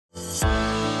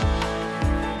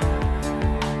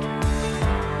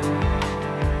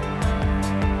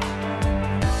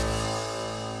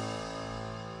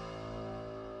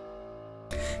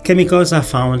Chemicals are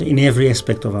found in every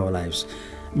aspect of our lives,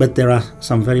 but there are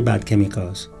some very bad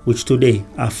chemicals, which today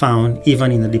are found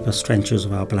even in the deepest trenches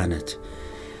of our planet.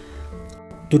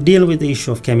 To deal with the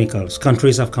issue of chemicals,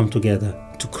 countries have come together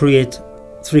to create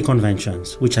 3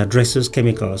 conventions which addresses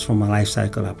chemicals from a life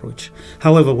cycle approach.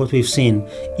 However, what we've seen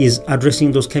is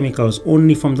addressing those chemicals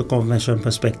only from the convention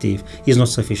perspective is not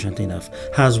sufficient enough.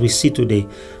 As we see today,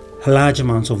 large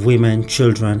amounts of women,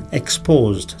 children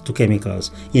exposed to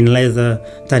chemicals in leather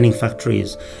tanning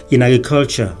factories, in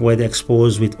agriculture where they're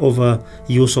exposed with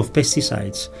overuse of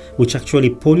pesticides, which actually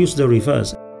pollutes the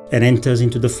rivers and enters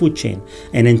into the food chain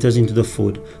and enters into the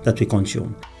food that we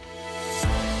consume.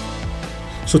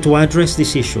 So to address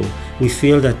this issue, we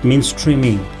feel that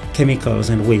mainstreaming chemicals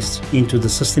and waste into the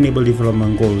Sustainable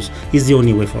Development Goals is the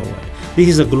only way forward. This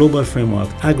is a global framework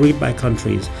agreed by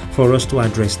countries for us to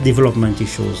address development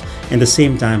issues and at the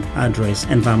same time address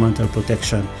environmental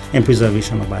protection and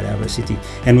preservation of biodiversity.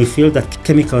 And we feel that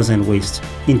chemicals and waste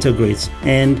integrates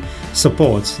and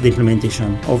supports the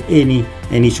implementation of any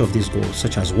and each of these goals,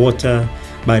 such as water,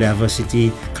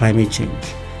 biodiversity, climate change.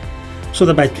 So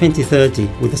that by 2030,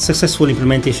 with the successful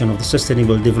implementation of the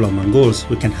Sustainable Development Goals,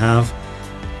 we can have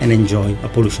and enjoy a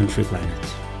pollution-free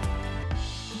planet.